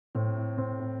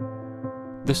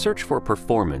The search for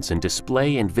performance in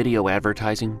display and video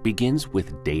advertising begins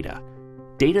with data.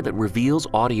 Data that reveals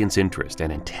audience interest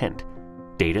and intent.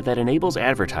 Data that enables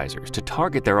advertisers to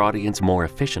target their audience more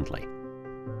efficiently.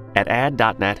 At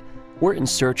ad.net, we're in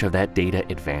search of that data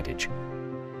advantage.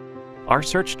 Our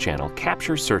search channel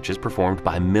captures searches performed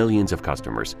by millions of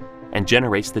customers and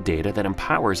generates the data that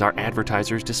empowers our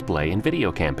advertisers' display and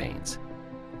video campaigns.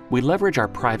 We leverage our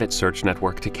private search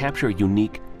network to capture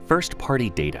unique, first-party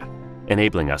data,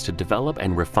 enabling us to develop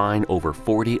and refine over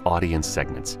 40 audience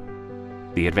segments.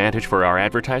 The advantage for our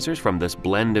advertisers from this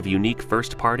blend of unique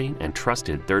first-party and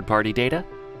trusted third-party data?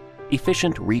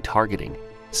 Efficient retargeting,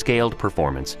 scaled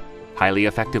performance, highly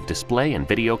effective display and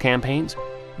video campaigns,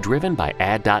 driven by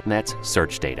ad.net's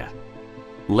search data.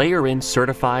 Layer in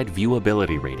certified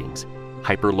viewability ratings,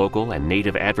 hyperlocal and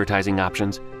native advertising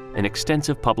options, an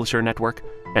extensive publisher network,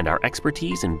 and our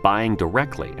expertise in buying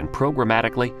directly and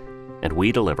programmatically, and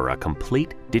we deliver a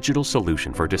complete digital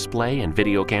solution for display and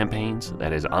video campaigns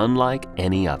that is unlike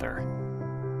any other.